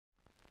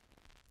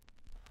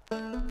My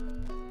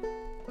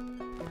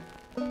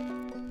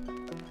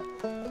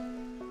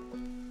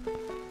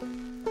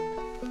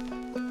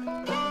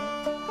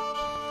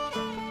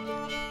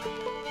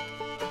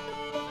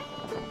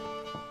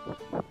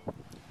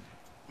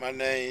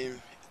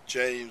name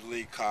James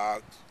Lee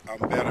Cox. I'm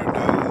better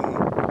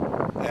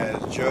known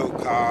as Joe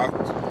Cox.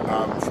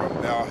 I'm from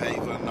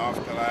Belhaven,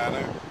 North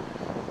Carolina.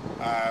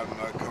 I'm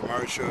a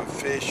commercial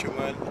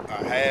fisherman.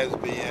 I has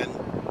been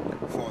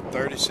for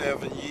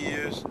 37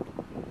 years,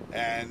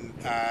 and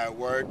I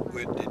work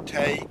with the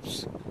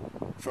tapes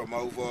from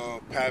over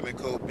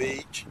Pamlico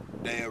Beach.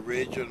 They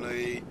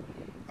originally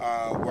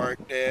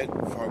worked there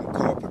from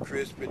Corpus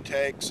Christi,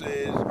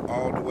 Texas,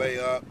 all the way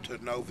up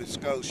to Nova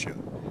Scotia.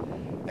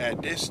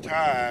 At this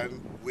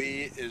time,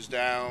 we is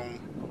down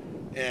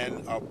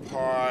in a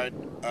part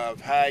of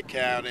Hyde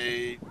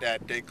County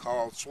that they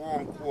call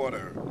Swarm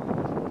Quarter.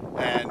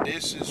 And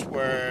this is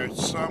where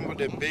some of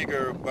the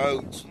bigger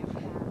boats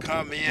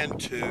come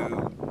into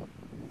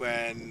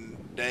when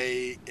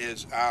they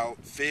is out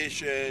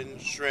fishing,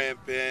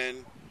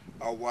 shrimping,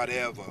 or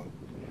whatever.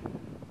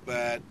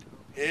 But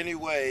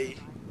anyway,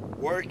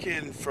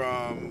 working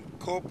from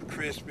Corpus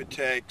Christi,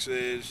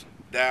 Texas,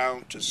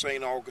 down to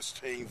St.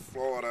 Augustine,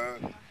 Florida,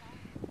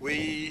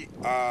 we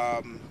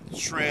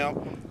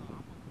shrimp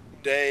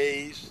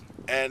days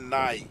and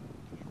night,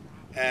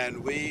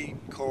 and we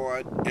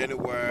caught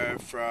anywhere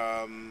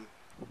from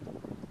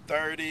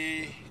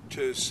 30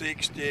 to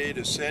 60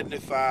 to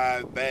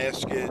 75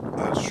 baskets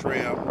of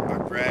shrimp or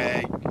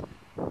drag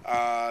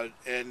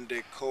in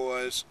the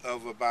course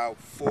of about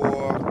 4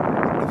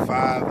 to 5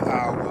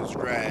 hours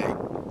drag.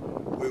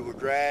 We would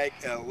drag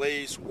at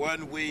least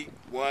 1 week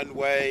one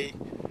way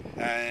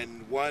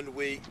and 1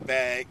 week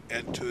back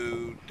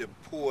into the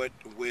port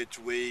which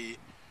we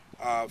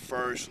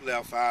first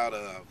left out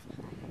of.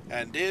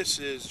 And this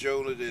is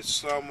during the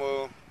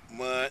summer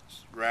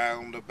months,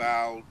 round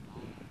about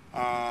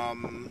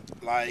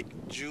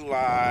like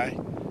July,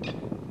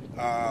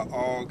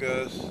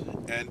 August,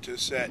 into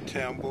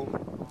September.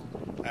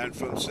 And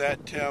from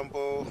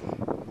September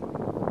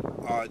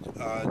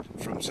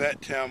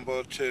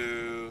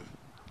to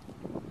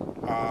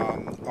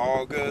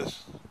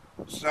August,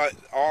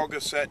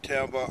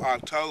 September,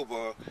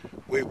 October,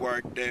 we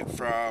worked it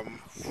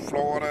from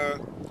Florida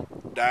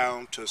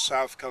down to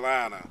South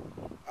Carolina,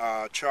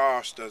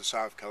 Charleston,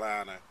 South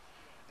Carolina.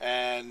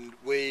 And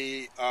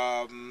we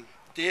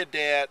did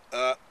that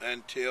up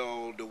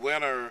until the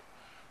winter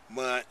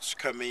months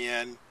come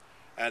in,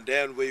 and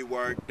then we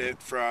worked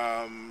it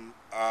from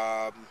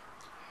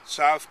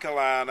South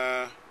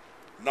Carolina,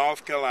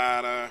 North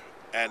Carolina,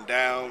 and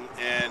down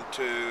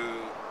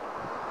into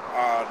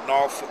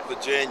Norfolk,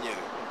 Virginia,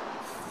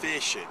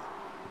 fishing.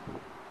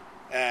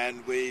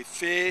 And we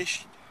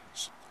fished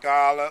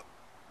scallop,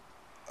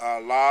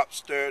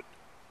 lobster,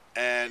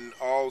 and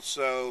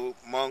also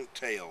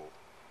monktail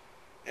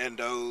in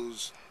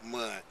those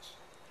months.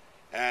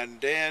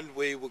 And then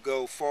we would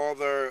go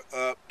farther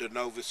up to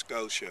Nova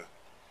Scotia,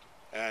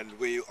 and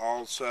we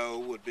also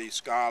would be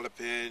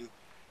scalloping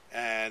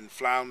and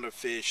flounder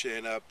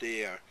fishing up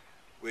there.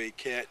 We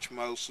catch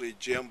mostly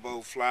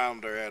jumbo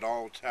flounder at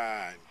all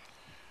times.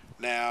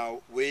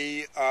 Now,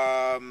 we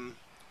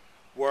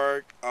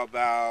work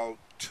about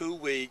 2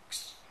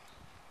 weeks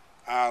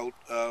out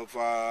of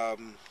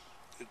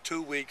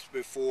 2 weeks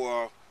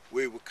before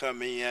we would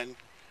come in,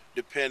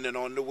 depending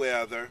on the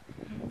weather.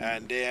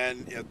 And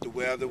then if the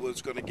weather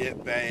was going to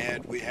get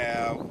bad, we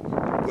have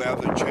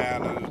weather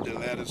channels to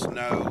let us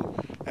know,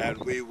 and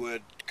we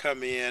would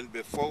come in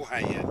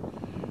beforehand.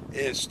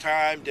 It's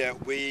time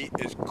that we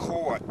is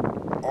caught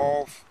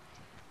off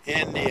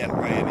in the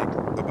Atlantic,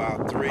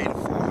 about 300 to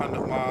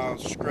 400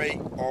 miles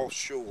straight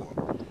offshore,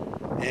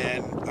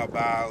 in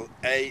about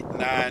 8,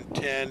 9,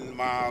 10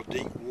 mile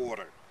deep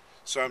water,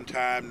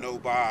 sometime no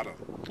bottom.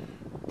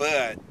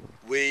 But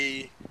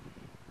we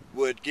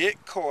would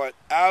get caught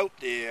out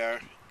there,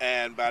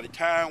 and by the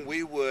time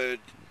we would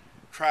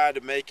try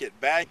to make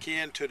it back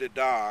into the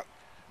dock,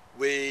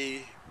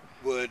 it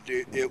would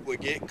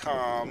get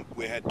calm.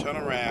 We had to turn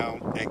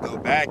around and go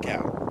back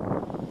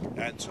out.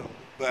 And so,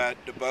 but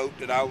the boat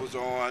that I was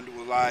on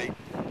was like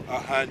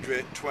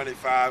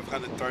 125,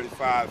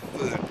 135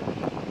 foot.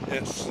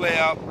 It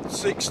slept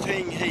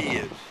 16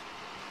 heads,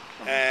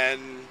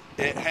 and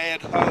it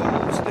had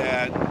holes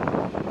that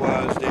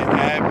was the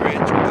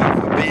average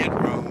of a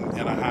bedroom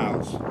in a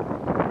house.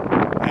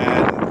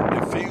 And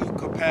the fuel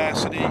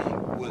capacity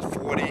was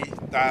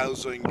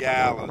 40,000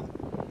 gallons.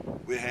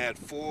 We had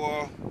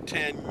 4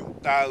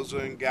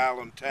 10,000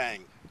 gallon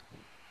tanks.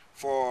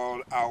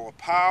 For our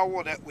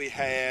power that we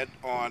had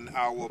on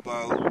our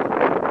boat,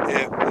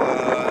 it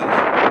was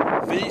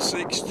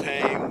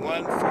V16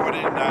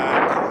 149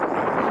 Cotton.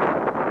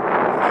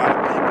 A lot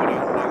of people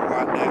don't know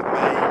what that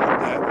means.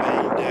 That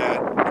means that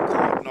the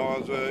Cotton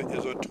nozzle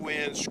is a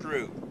twin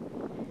screw,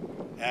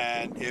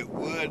 and it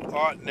would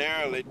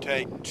ordinarily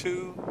take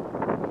 2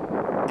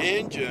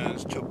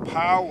 engines to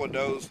power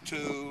those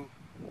 2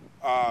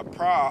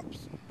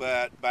 props,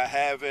 but by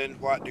having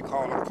what they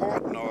call a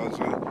port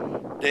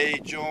nozzle, they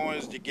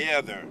joins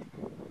together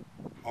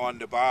on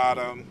the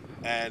bottom,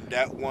 and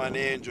that one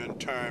engine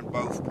turned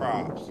both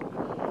props.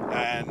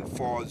 And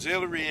for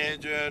auxiliary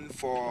engine,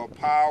 for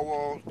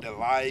power, the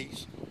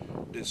lights,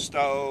 the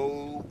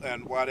stove,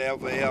 and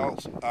whatever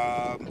else,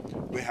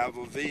 we have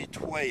a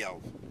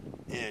V12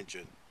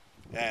 engine,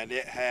 and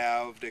it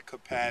have the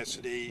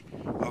capacity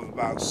of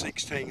about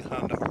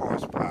 1,600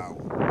 horsepower.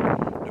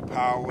 The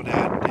power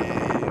that the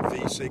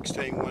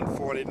V16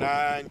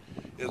 149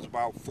 is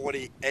about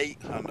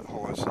 4,800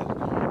 horses,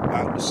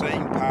 about the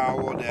same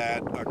power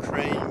that a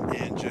crane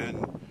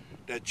engine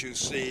that you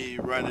see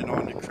running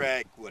on the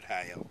track would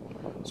have.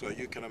 So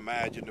you can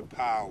imagine the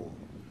power.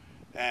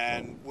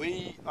 And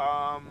we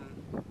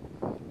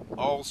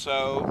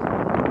also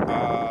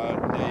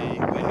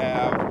we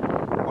have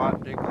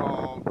what they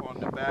call on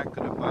the back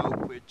of the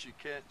boat, which you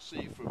can't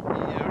see from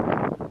here,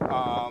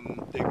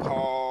 they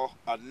call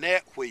a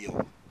net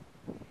wheel.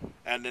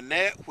 And the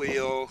net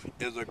wheel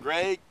is a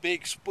great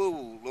big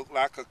spool, look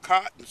like a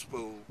cotton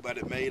spool, but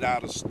it's made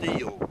out of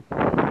steel.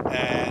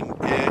 And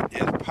it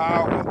is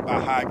powered by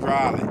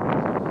hydraulic.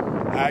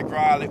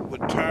 Hydraulic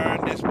would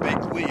turn this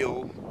big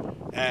wheel,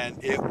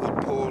 and it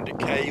would pull the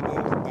cable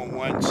on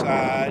one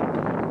side,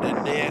 the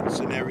nets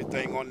and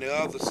everything on the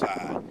other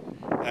side.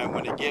 And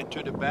when it get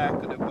to the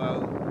back of the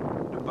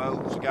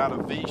boat's got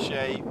a V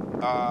shape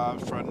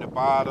from the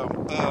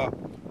bottom up,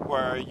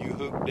 where you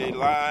hook the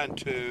line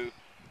to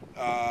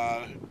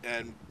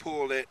and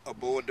pull it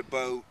aboard the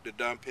boat to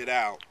dump it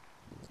out.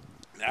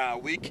 Now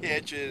we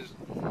catches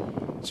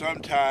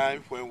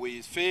sometimes when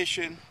we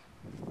fishing,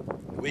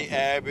 we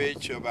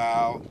average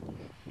about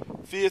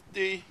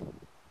 50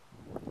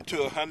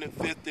 to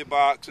 150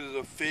 boxes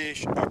of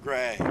fish or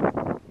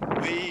grab.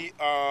 We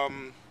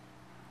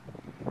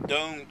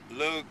don't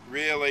look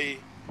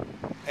really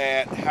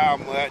at how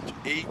much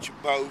each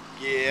boat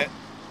get,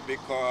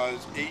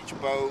 because each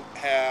boat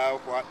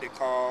have what they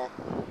call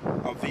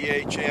a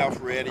VHF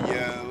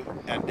radio,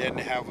 and then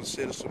they have a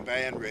citizen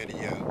band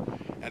radio.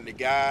 And the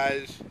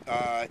guys,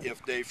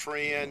 if they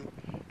friend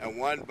and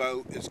one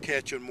boat is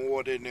catching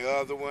more than the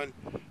other one,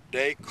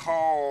 they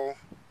call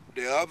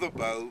the other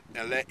boat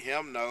and let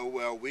him know,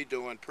 well, we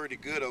doing pretty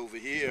good over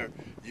here.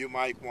 You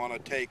might want to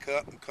take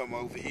up and come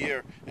over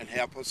here and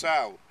help us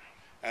out.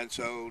 And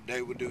so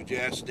they would do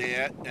just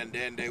that, and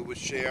then they would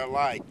share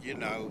alike, you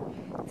know,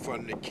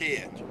 from the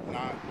catch.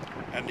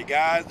 And the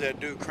guys that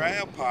do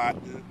crab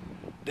potting,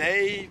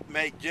 they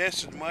make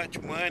just as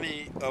much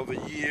money of a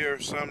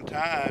year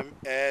sometime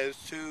as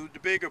to the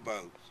bigger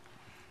boats.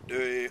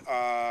 They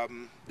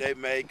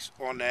make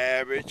on the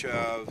average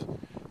of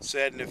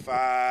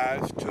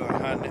 $75 to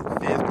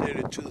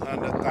 $150 to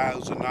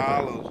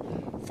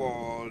 $200,000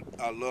 for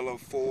a little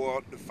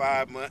 4 to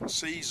 5 month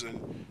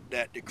season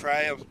that the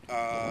crab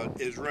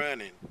is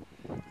running.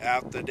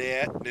 After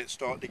that, it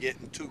starts to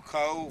getting too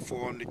cold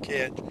for them to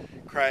catch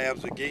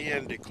crabs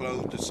again. They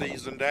close the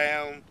season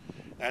down,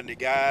 and the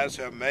guys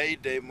have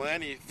made their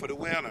money for the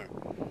winter.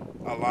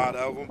 A lot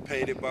of them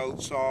pay the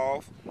boats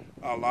off.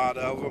 A lot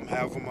of them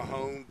have them a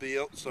home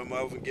built. Some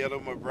of them get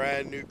them a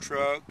brand new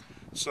truck.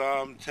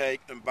 Some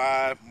take and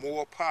buy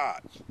more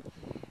pots.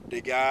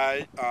 The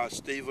guy,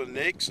 Stephen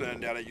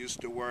Nixon, that I used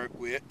to work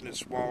with in a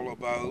smaller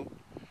boat,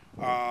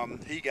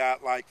 he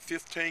got like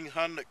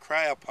 1,500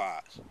 crab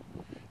pots.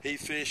 He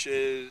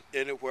fishes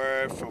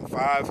anywhere from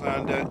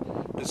 500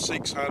 to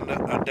 600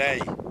 a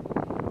day.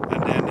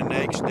 And then the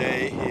next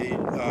day he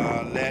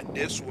let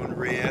this one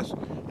rest,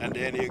 and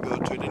then he'll go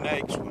to the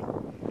next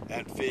one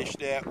and fish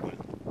that one.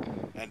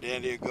 And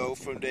then he'll go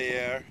from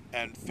there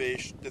and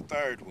fish the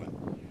third one.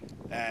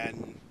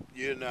 And,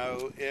 you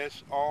know,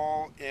 it's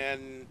all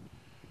in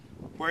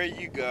where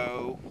you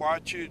go,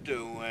 what you're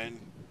doing,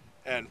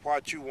 and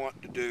what you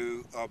want to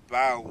do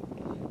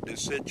about the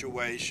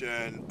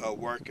situation of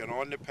working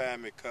on the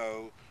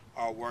Pamlico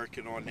or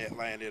working on the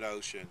Atlantic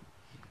Ocean.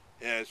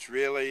 It's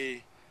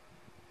really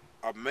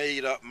a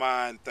made-up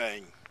mind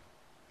thing.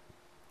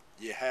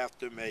 You have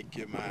to make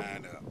your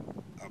mind up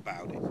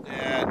about it.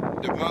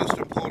 And the most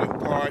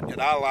important part that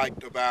I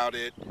liked about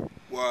it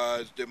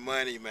was the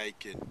money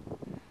making.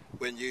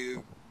 When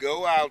you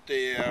go out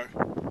there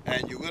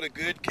and you're with a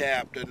good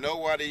captain, know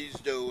what he's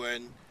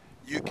doing,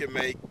 you can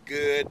make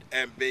good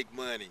and big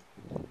money.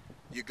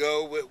 You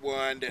go with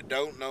one that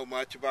don't know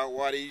much about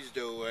what he's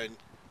doing,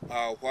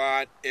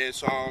 what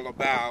it's all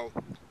about,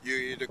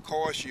 it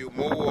costs you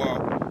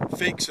more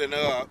fixing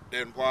up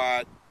than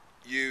what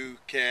you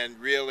can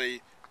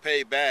really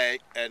pay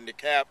back, and the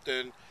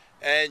captain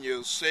and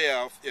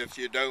yourself, if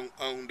you don't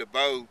own the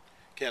boat,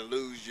 can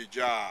lose your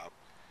job.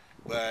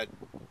 But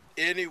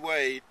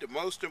anyway, the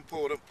most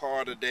important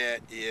part of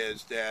that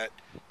is that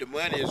the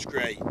money is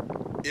great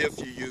if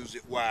you use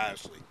it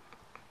wisely.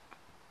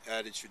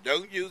 And if you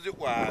don't use it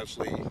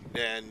wisely,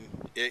 then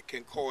it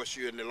can cost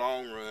you in the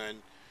long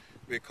run,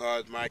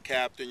 because my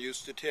captain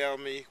used to tell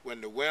me,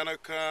 when the winter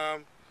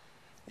comes,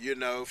 you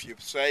know, if you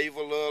save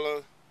a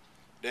little,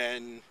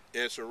 then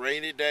it's a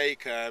rainy day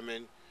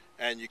coming,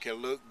 and you can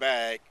look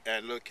back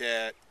and look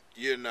at,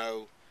 you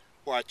know,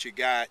 what you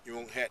got. You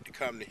won't have to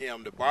come to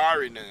him to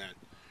borrow none.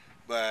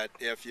 But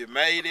if you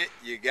made it,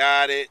 you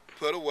got it,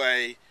 put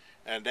away,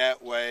 and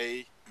that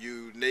way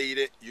you need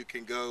it, you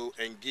can go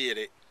and get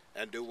it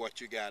and do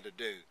what you got to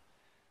do.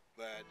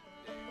 But